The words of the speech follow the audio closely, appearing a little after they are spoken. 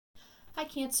Hi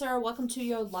Cancer, welcome to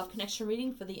your love connection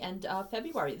reading for the end of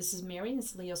February. This is Mary,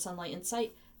 this is Leo Sunlight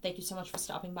Insight. Thank you so much for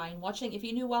stopping by and watching. If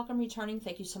you're new, welcome, returning,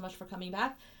 thank you so much for coming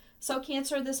back. So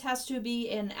Cancer, this has to be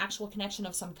an actual connection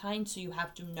of some kind, so you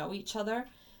have to know each other.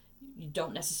 You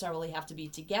don't necessarily have to be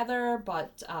together,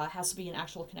 but has to be an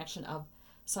actual connection of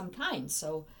some kind.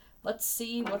 So let's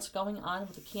see what's going on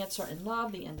with the Cancer in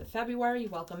love, the end of February.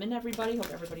 Welcome in everybody,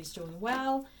 hope everybody's doing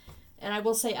well. And I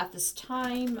will say at this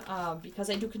time,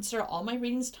 because I do consider all my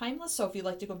readings timeless, so if you'd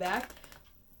like to go back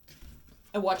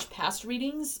and watch past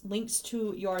readings, links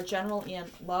to your general and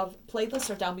love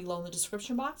playlists are down below in the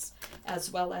description box,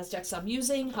 as well as decks I'm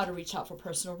using, how to reach out for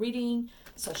personal reading,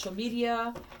 social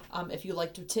media, if you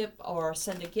like to tip or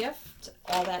send a gift,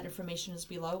 all that information is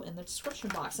below in the description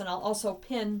box. And I'll also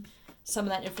pin some of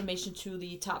that information to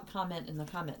the top comment in the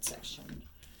comment section.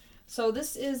 So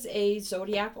this is a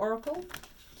zodiac oracle.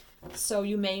 So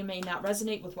you may or may not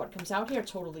resonate with what comes out here.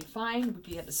 Totally fine. We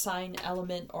could get a sign,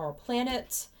 element, or a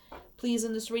planet. Please,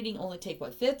 in this reading, only take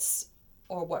what fits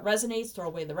or what resonates. Throw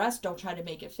away the rest. Don't try to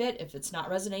make it fit. If it's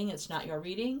not resonating, it's not your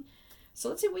reading. So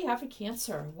let's see what we have for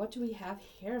Cancer. What do we have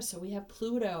here? So we have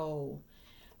Pluto.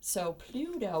 So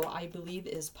Pluto, I believe,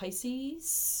 is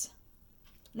Pisces.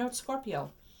 No, it's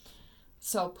Scorpio.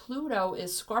 So Pluto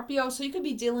is Scorpio. So you could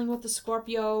be dealing with the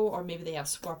Scorpio, or maybe they have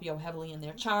Scorpio heavily in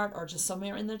their chart, or just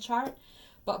somewhere in their chart.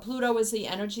 But Pluto is the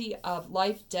energy of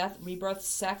life, death, rebirth,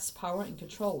 sex, power, and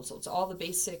control. So it's all the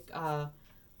basic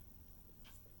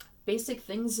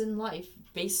things in life,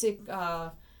 basic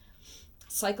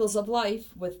cycles of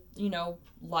life with,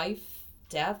 life,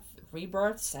 death,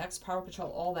 rebirth, sex, power,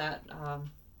 control, all that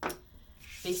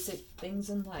basic things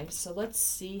in life. So let's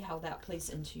see how that plays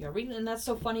into your reading. And that's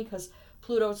so funny because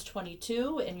Pluto's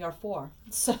 22 and you're 4.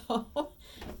 So,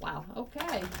 wow,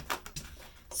 okay.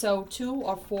 So 2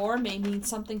 or 4 may mean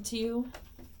something to you.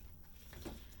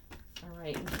 All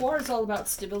right, and 4 is all about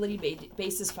stability,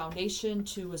 basis, foundation.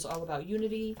 2 is all about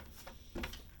unity.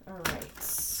 All right,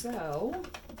 so,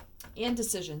 and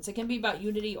decisions. It can be about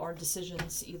unity or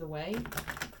decisions either way.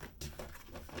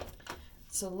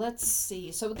 So let's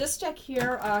see. So this deck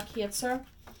here, Cancer,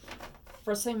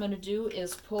 first thing I'm going to do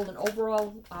is pull an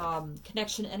overall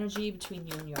connection energy between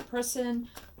you and your person,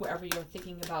 whoever you're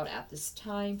thinking about at this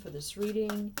time for this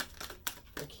reading.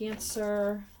 For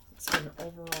Cancer, let's get an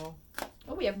overall.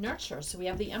 Oh, we have nurture. So we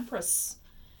have the Empress.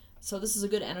 So this is a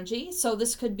good energy. So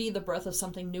this could be the birth of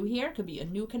something new here. It could be a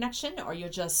new connection, or you're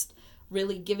just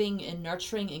really giving and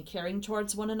nurturing and caring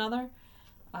towards one another.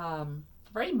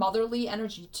 Very motherly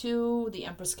energy too. The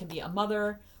Empress can be a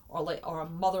mother or a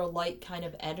mother-like kind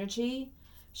of energy.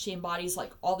 She embodies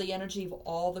like all the energy of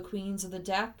all the queens of the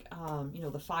deck.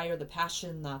 The fire, the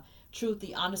passion, the truth,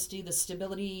 the honesty, the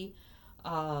stability,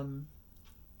 and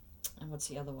what's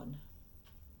the other one?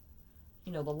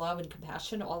 The love and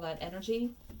compassion, all that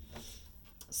energy.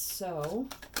 So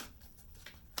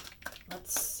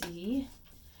let's see.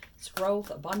 It's growth,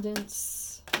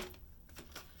 abundance.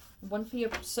 One for you.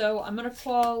 So I'm going to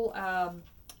call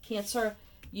Cancer,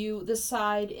 you this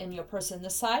side, and your person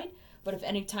this side. But if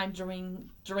any time during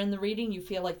the reading you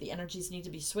feel like the energies need to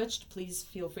be switched, please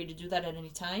feel free to do that at any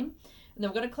time. And then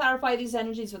we're going to clarify these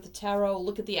energies with the tarot,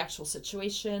 look at the actual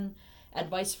situation,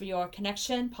 advice for your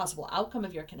connection, possible outcome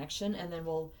of your connection, and then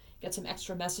we'll get some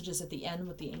extra messages at the end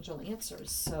with the angel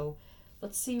answers. So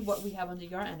let's see what we have under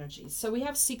your energies. So we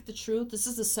have Seek the Truth. This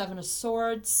is the 7 of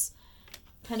Swords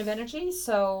kind of energy.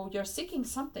 So you're seeking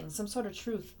something, some sort of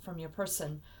truth from your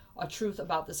person, or truth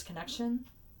about this connection.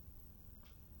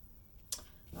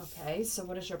 Okay, so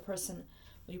what is your person?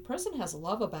 Well, your person has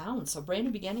love abound, so brand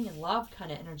new beginning and love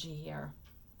kind of energy here.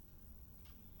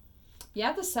 You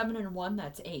have the 7 and 1,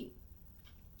 that's 8.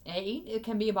 8, it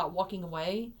can be about walking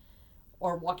away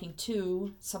or walking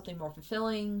to something more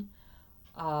fulfilling.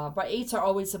 But 8s are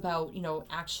always about,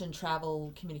 action,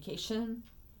 travel, communication.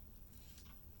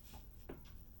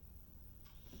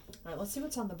 All right, let's see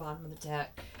what's on the bottom of the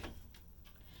deck.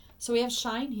 So we have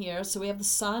Shine here. So we have the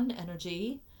Sun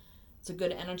energy. It's a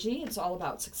good energy. It's all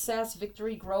about success,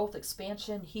 victory, growth,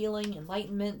 expansion, healing,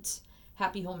 enlightenment,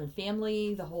 happy home and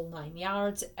family, the whole 9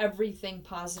 yards, everything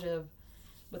positive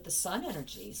with the Sun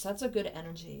energy. So that's a good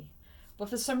energy.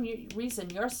 But for some reason,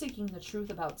 you're seeking the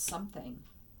truth about something,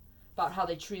 about how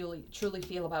they truly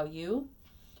feel about you.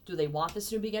 Do they want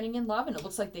this new beginning in love? And it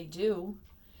looks like they do.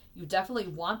 You definitely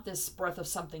want this birth of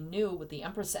something new with the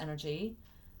Empress energy.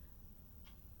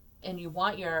 And you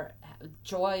want your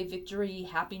joy, victory,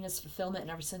 happiness, fulfillment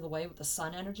in every single way with the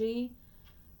Sun energy.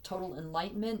 Total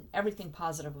enlightenment, everything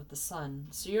positive with the Sun.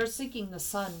 So you're seeking the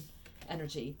Sun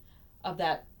energy of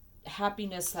that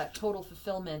happiness, that total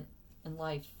fulfillment in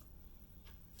life.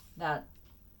 That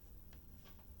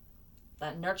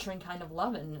that nurturing kind of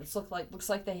love, and it's looks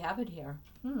like they have it here.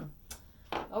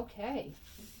 Okay,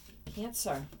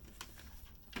 Cancer.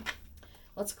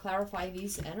 Let's clarify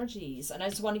these energies. And I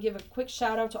just want to give a quick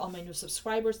shout out to all my new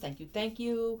subscribers. Thank you, thank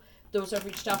you. Those who have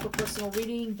reached out for personal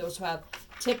reading, those who have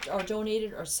tipped or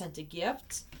donated or sent a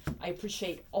gift. I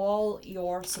appreciate all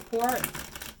your support,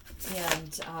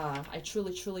 and I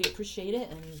truly, truly appreciate it,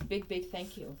 and big, big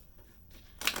thank you.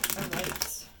 All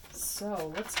right,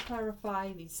 so let's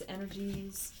clarify these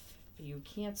energies for you,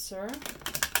 Cancer.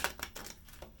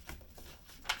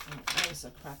 Oh, that was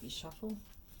a crappy shuffle.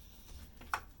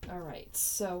 All right,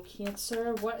 so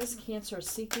Cancer, what is Cancer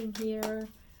seeking here?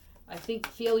 I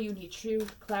feel you need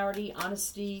truth, clarity,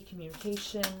 honesty,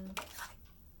 communication.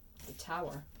 The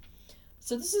Tower.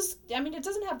 So this is, I mean, it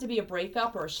doesn't have to be a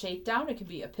breakup or a shakedown. It could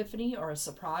be epiphany or a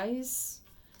surprise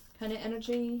kind of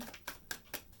energy.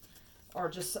 Or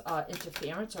just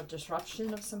interference or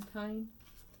disruption of some kind.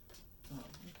 Oh,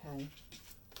 okay.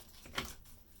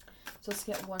 So let's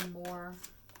get one more.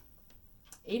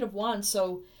 8 of Wands.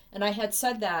 So, and I had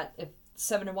said that if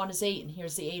 7 and 1 is 8, and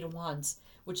here's the 8 of Wands,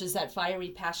 which is that fiery,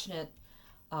 passionate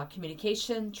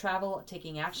communication, travel,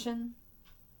 taking action.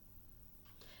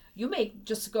 You may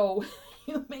just go,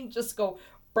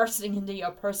 bursting into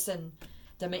your person,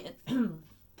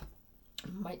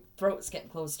 my throat's getting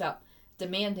closed up,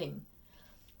 demanding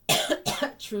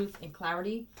truth and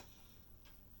clarity.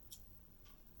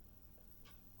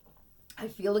 I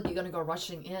feel like you're going to go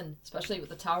rushing in, especially with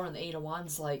the Tower and the 8 of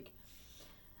Wands, like,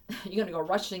 you're going to go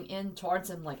rushing in towards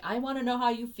him, like, I want to know how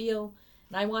you feel,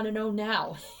 and I want to know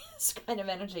now. This kind of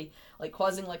energy, like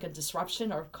causing like a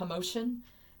disruption or commotion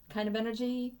kind of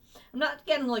energy. I'm not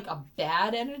getting like a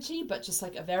bad energy, but just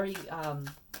like a very,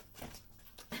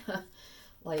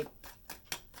 like,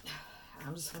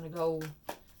 I'm just going to go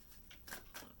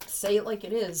say it like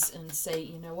it is and say,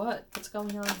 you know what's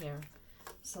going on here?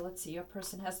 So let's see, your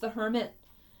person has the Hermit.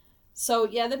 So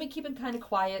yeah, they've been keeping kind of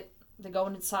quiet. They're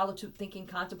going in solitude, thinking,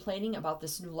 contemplating about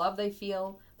this new love they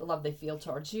feel, the love they feel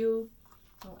towards you.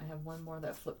 Oh, I have one more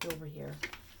that flipped over here.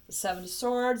 The 7 of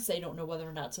Swords, they don't know whether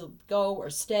or not to go or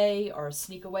stay or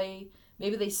sneak away.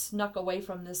 Maybe they snuck away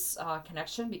from this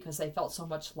connection because they felt so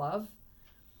much love,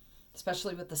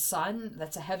 especially with the Sun.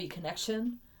 That's a heavy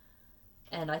connection.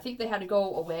 And I think they had to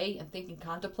go away and think and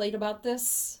contemplate about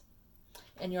this.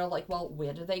 And you're like, well,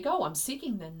 where do they go? I'm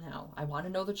seeking them now. I want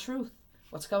to know the truth.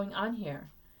 What's going on here?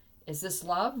 Is this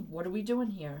love? What are we doing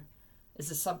here? Is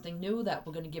this something new that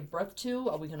we're going to give birth to?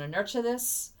 Are we going to nurture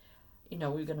this? You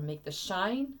know, we're going to make this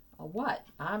shine? Or what?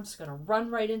 I'm just going to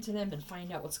run right into them and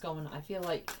find out what's going on. I feel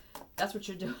like that's what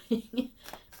you're doing.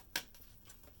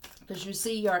 Because you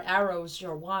see your arrows,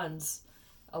 your wands,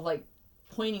 are like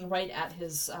pointing right at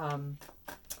his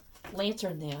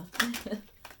lantern there.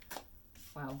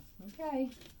 Wow. Okay.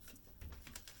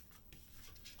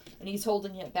 And he's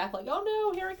holding it back like, oh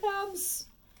no, here it comes.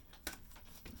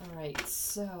 All right,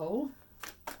 so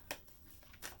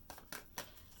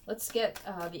let's get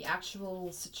the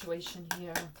actual situation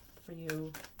here for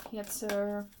you,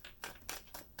 Cancer.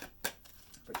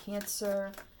 For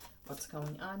Cancer, what's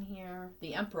going on here?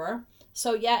 The Emperor.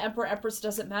 So yeah, Emperor, Empress,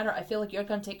 doesn't matter. I feel like you're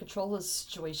going to take control of the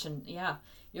situation. Yeah,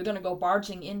 you're going to go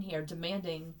barging in here,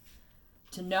 demanding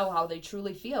to know how they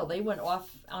truly feel. They went off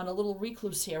on a little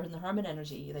recluse here in the Hermit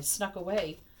energy. They snuck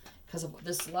away because of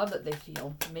this love that they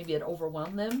feel. Maybe it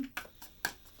overwhelmed them.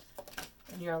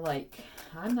 And you're like,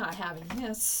 I'm not having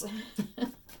this.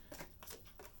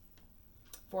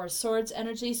 4 of Swords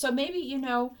energy. So maybe, you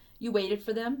know, you waited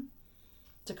for them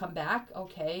to come back.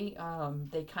 Okay.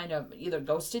 They kind of either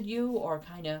ghosted you or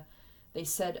kind of, they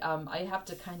said, I have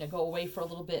to kind of go away for a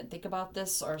little bit and think about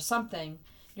this or something.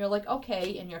 You're like,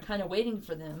 okay, and you're kind of waiting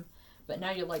for them. But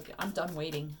now you're like, I'm done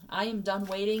waiting. I am done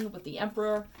waiting with the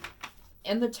Emperor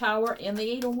and the Tower and the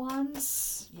 8 of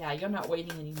Wands. Yeah, you're not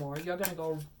waiting anymore. You're going to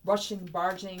go rushing,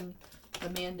 barging,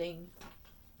 demanding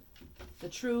the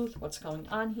truth. What's going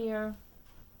on here?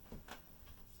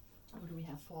 What do we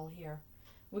have fall here?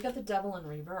 We got the Devil in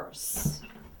reverse.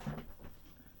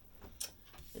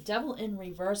 The Devil in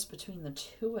reverse between the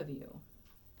two of you.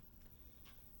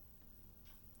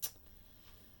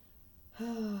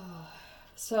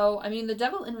 So, I mean, the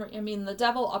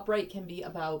devil upright can be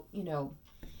about, you know,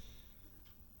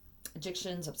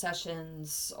 addictions,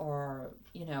 obsessions, or,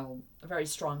 you know, a very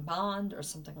strong bond or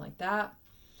something like that.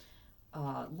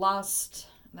 Lust,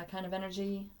 that kind of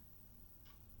energy.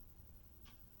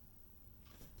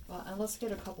 Well, and let's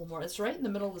get a couple more. It's right in the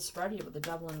middle of the spread here with the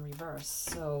Devil in reverse.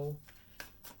 So,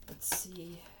 let's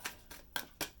see.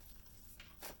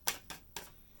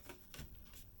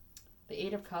 The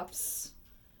 8 of Cups.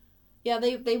 Yeah,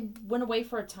 they went away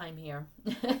for a time here.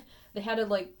 They had to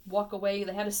like walk away.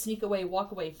 They had to sneak away,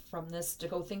 walk away from this to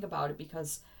go think about it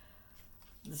because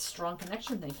the strong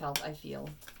connection they felt, I feel.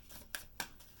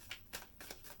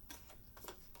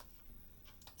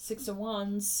 Six of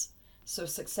Wands. So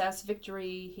success,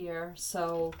 victory here.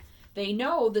 So they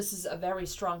know this is a very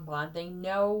strong bond. They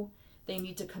know they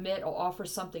need to commit or offer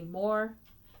something more.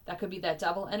 That could be that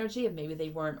Devil energy, and maybe they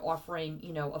weren't offering,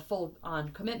 you know, a full-on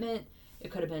commitment. It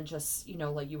could have been just, you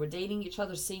know, like you were dating each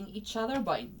other, seeing each other,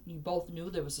 but you both knew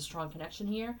there was a strong connection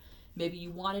here. Maybe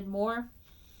you wanted more.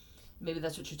 Maybe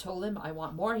that's what you told him. I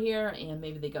want more here, and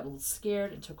maybe they got a little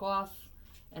scared and took off.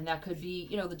 And that could be,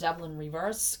 you know, the Devil in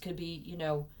reverse. Could be, you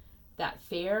know, that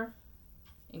fear,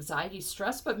 anxiety,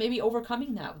 stress, but maybe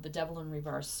overcoming that with the Devil in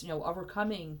reverse. You know,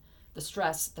 overcoming the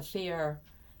stress, the fear,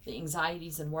 the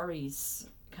anxieties and worries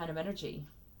kind of energy.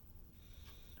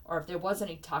 Or if there was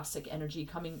any toxic energy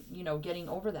coming, you know, getting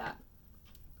over that.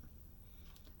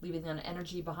 Leaving that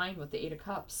energy behind with the Eight of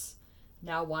Cups.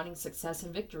 Now wanting success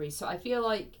and victory. So I feel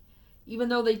like even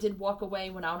though they did walk away,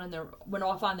 went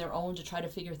off on their own to try to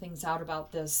figure things out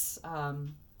about this,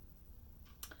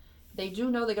 they do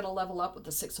know they're going to level up with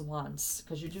the Six of Wands.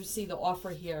 Because you do see the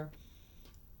offer here,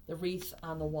 the wreath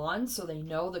on the wand. So they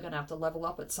know they're going to have to level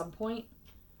up at some point.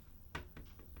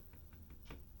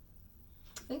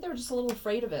 I think they were just a little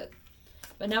afraid of it.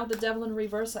 But now the Devil in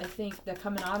reverse, I think they're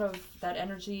coming out of that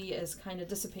energy is kind of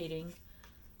dissipating.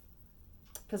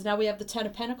 Because now we have the Ten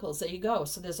of Pentacles. There you go.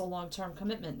 So there's a long-term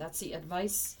commitment. That's the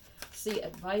advice. See,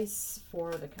 advice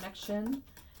for the connection.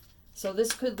 So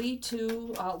this could lead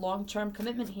to long-term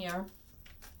commitment here.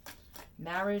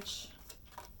 Marriage.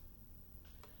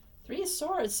 Three of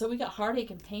Swords. So we got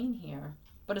heartache and pain here.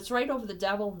 But it's right over the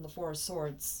Devil and the Four of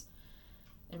Swords.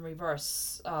 In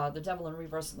reverse. The Devil in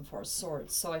reverse and the Four of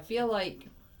Swords. So I feel like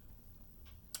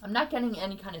I'm not getting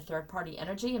any kind of third-party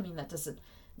energy. I mean, that doesn't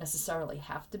necessarily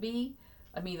have to be.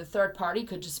 I mean, the third party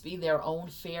could just be their own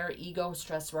fear, ego,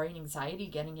 stress, worry, and anxiety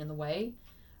getting in the way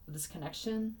of this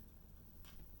connection.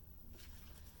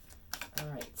 All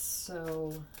right,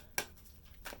 so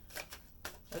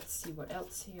let's see what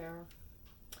else here.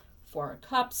 Four of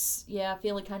Cups. Yeah,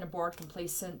 feeling kind of bored,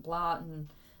 complacent, blah, and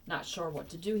not sure what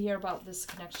to do here about this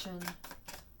connection.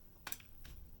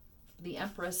 The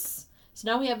Empress.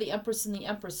 So now we have the Empress and the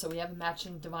Empress, so we have a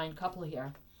matching divine couple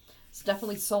here. It's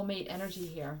definitely soulmate energy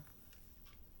here.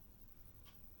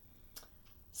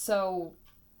 So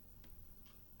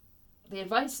the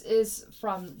advice is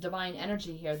from divine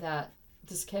energy here that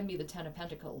this can be the Ten of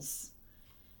Pentacles.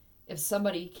 If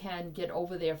somebody can get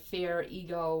over their fear,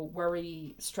 ego,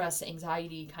 worry, stress,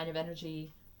 anxiety kind of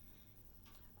energy,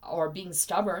 or being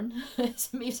stubborn,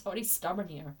 maybe somebody's stubborn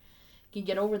here, can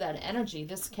get over that energy,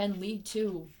 this can lead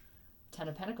to Ten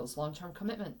of Pentacles, long-term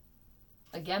commitment.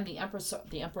 Again, the Empress,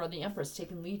 the Emperor, the Empress,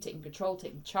 taking lead, taking control,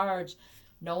 taking charge,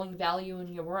 knowing value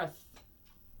and your worth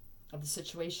of the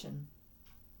situation.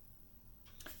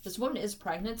 This woman is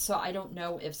pregnant, so I don't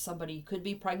know if somebody could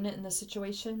be pregnant in this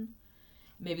situation.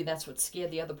 Maybe that's what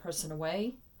scared the other person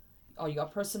away, or your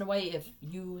person away if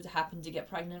you happen to get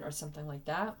pregnant or something like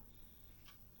that.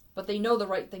 But they know the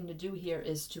right thing to do here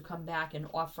is to come back and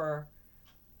offer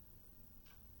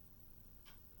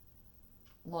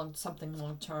something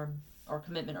long-term, or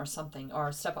commitment or something,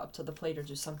 or step up to the plate or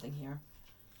do something here.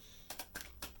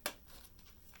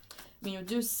 I mean, you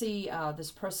do see this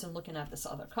person looking at this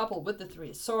other couple with the Three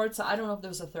of Swords. So I don't know if there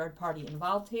was a third party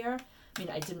involved here. I mean,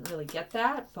 I didn't really get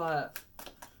that, but...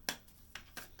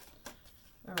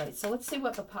 All right, so let's see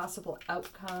what the possible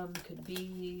outcome could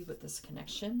be with this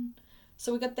connection.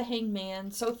 So we got the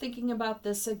Hangman. So thinking about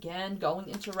this again, going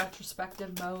into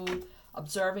retrospective mode,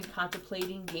 observing,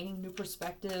 contemplating, gaining new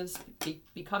perspectives,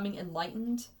 becoming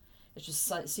enlightened. Let's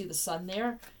just see the sun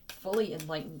there. Fully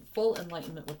enlightened, full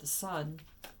enlightenment with the sun.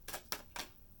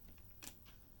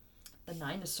 The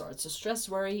Nine of Swords. So stress,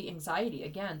 worry, anxiety.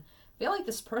 Again, I feel like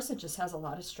this person just has a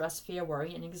lot of stress, fear,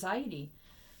 worry, and anxiety.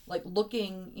 Like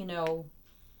looking, you know,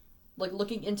 like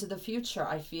looking into the future,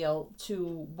 I feel,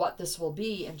 to what this will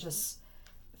be, and just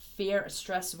fear,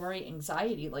 stress, worry,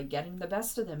 anxiety, like getting the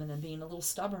best of them and then being a little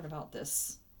stubborn about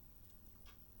this.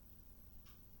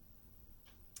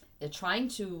 They're trying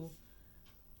to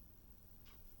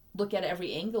look at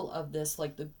every angle of this,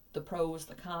 like the pros,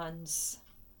 the cons.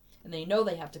 And they know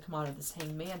they have to come out of this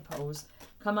Hangman pose,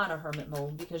 come out of hermit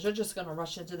mode, because you're just going to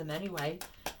rush into them anyway.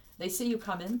 They see you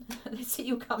coming. They see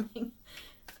you coming.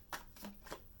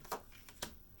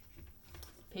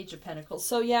 Page of Pentacles.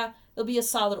 So yeah, there'll be a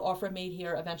solid offer made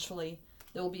here eventually.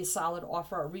 There will be a solid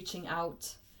offer, reaching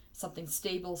out, something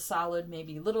stable, solid,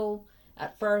 maybe little.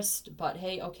 at first, but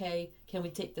hey, okay, can we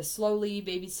take this slowly,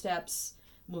 baby steps,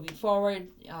 moving forward,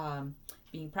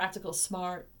 being practical,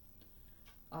 smart,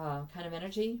 kind of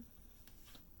energy.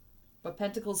 But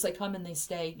pentacles, they come and they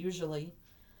stay, usually.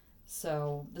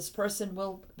 So this person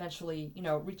will eventually,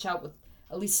 reach out with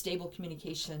at least stable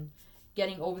communication,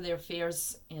 getting over their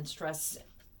fears and stress,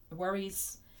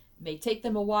 worries. It may take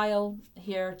them a while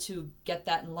here to get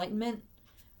that enlightenment,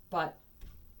 but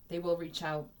they will reach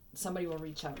out. Somebody will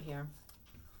reach out here.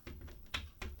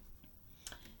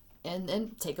 And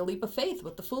then take a leap of faith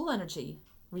with the Fool energy.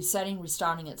 Resetting,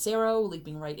 restarting at zero,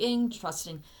 leaping right in,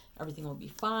 trusting everything will be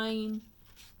fine.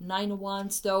 9 of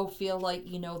Wands, though, feel like,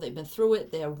 they've been through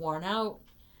it. They're worn out.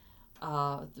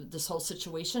 This whole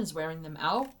situation is wearing them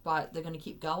out, but they're going to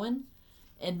keep going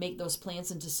and make those plans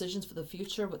and decisions for the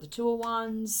future with the 2 of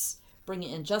Wands,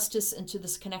 bringing injustice into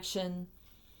this connection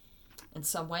in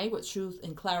some way with truth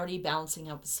and clarity, balancing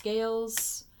out the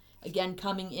scales. Again,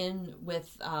 coming in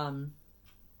with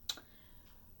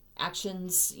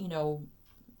actions,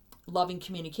 loving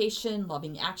communication,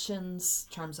 loving actions,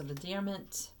 terms of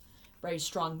endearment. Very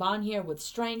strong bond here with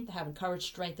strength, having courage,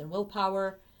 strength, and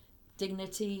willpower,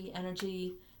 dignity,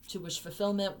 energy, to wish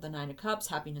fulfillment with the 9 of Cups,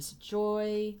 happiness,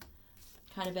 joy,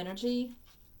 kind of energy.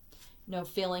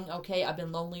 Feeling, okay, I've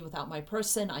been lonely without my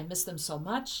person. I miss them so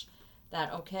much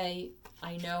that, okay,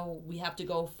 I know we have to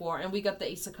go for, and we got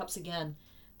the Ace of Cups again,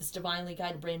 this divinely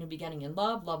guided brand new beginning in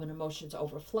love and emotions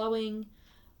overflowing,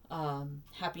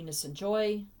 happiness and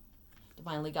joy,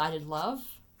 divinely guided love.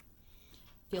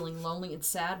 Feeling lonely and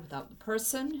sad without the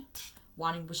person,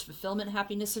 wanting wish fulfillment,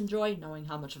 happiness, and joy, knowing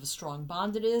how much of a strong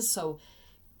bond it is. So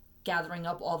gathering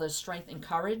up all the strength and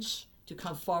courage to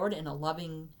come forward in a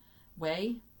loving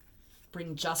way,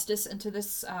 bring justice into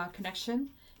this connection,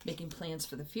 making plans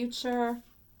for the future.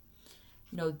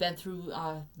 Been through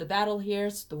the battle here.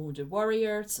 It's the wounded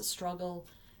warrior. It's a struggle,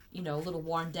 a little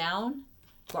worn down,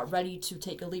 but ready to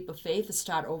take a leap of faith, to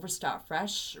start over, start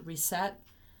fresh, reset,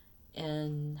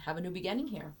 and have a new beginning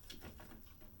here.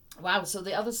 Wow, so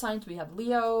the other signs, we have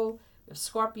Leo, we have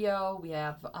Scorpio, we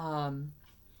have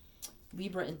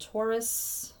Libra and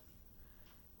Taurus,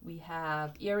 we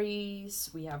have Aries,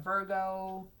 we have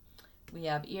Virgo, we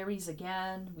have Aries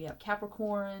again, we have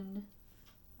Capricorn,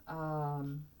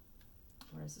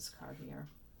 where is this card here?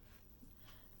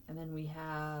 And then we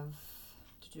have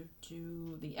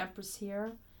the Empress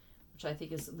here, which I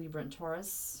think is Libra and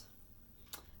Taurus,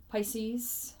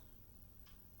 Pisces,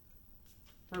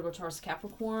 Virgo, Taurus,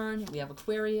 Capricorn. We have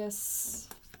Aquarius,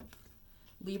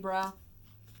 Libra,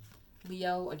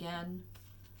 Leo again.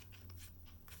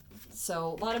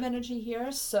 So a lot of energy here.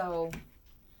 So,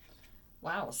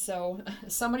 wow. So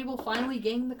somebody will finally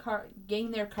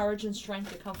gain their courage and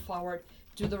strength to come forward,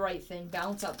 do the right thing,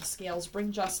 balance out the scales,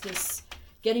 bring justice,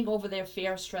 getting over their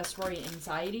fear, stress, worry, and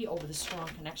anxiety over the strong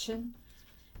connection,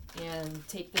 and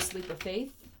take this leap of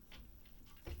faith.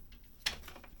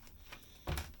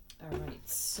 All right,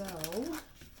 so,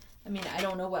 I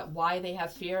don't know why they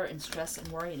have fear and stress and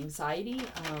worry and anxiety,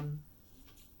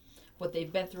 what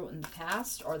they've been through in the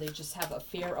past, or they just have a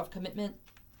fear of commitment.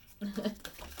 Oh,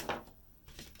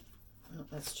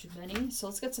 that's too many. So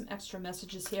let's get some extra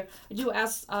messages here. I do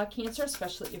ask Cancer,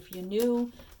 especially if you're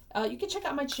new, you can check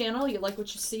out my channel. You like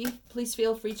what you see, please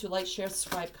feel free to like, share,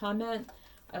 subscribe, comment.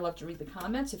 I love to read the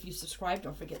comments. If you subscribe,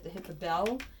 don't forget to hit the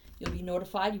bell. You'll be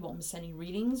notified. You won't miss any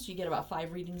readings. You get about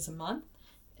 5 readings a month.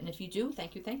 And if you do,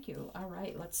 thank you, thank you. All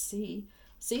right, let's see.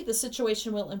 See, the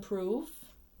situation will improve.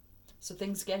 So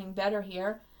things getting better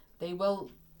here. They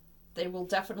will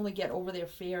definitely get over their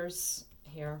fears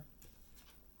here.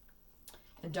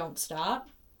 And don't stop.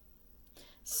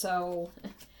 So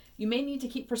you may need to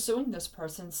keep pursuing this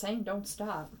person, saying don't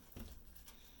stop.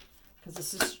 Because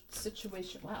this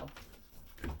situation, wow,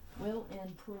 will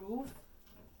improve.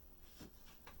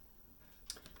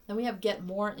 Then we have get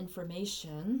more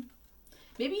information.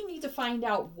 Maybe you need to find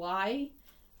out why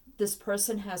this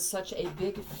person has such a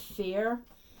big fear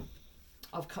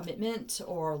of commitment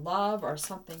or love or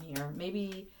something here.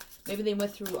 Maybe they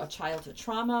went through a childhood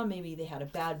trauma. Maybe they had a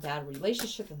bad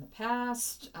relationship in the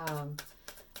past.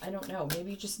 I don't know.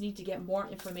 Maybe you just need to get more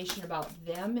information about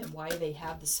them and why they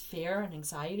have this fear and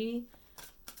anxiety.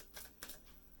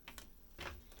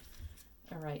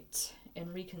 All right.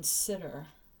 And reconsider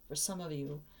for some of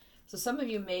you. So some of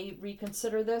you may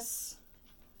reconsider this.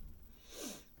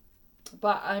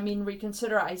 But,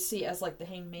 reconsider I see as like the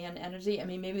hangman energy.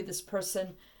 Maybe this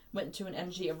person went into an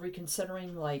energy of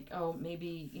reconsidering, like, oh,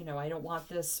 maybe, I don't want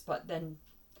this. But then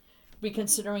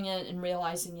reconsidering it and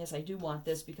realizing, yes, I do want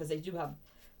this, because they do have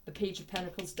the Page of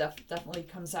Pentacles definitely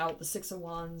comes out. The Six of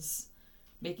Wands,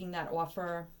 making that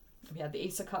offer. We had the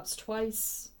Ace of Cups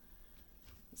twice.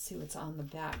 Let's see what's on the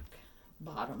back,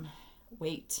 bottom.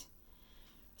 Wait.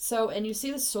 So, and you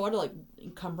see the sword, like,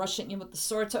 come rushing in with the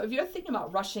sword. So if you're thinking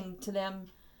about rushing to them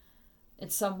in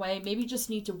some way, maybe you just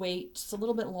need to wait just a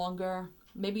little bit longer.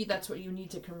 Maybe that's what you need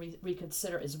to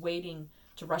reconsider, is waiting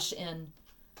to rush in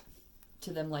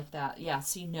to them like that. Yeah,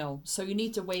 see, no. So you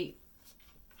need to wait,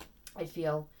 I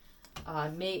feel.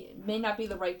 May not be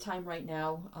the right time right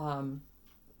now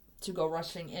to go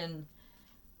rushing in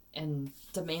and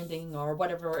demanding or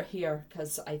whatever here,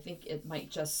 because I think it might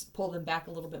just pull them back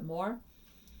a little bit more.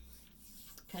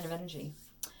 Kind of energy.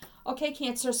 Okay,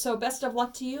 Cancer, so best of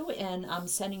luck to you, and I'm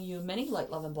sending you many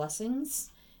light, love, and blessings.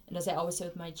 And as I always say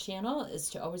with my channel, is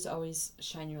to always, always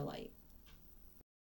shine your light.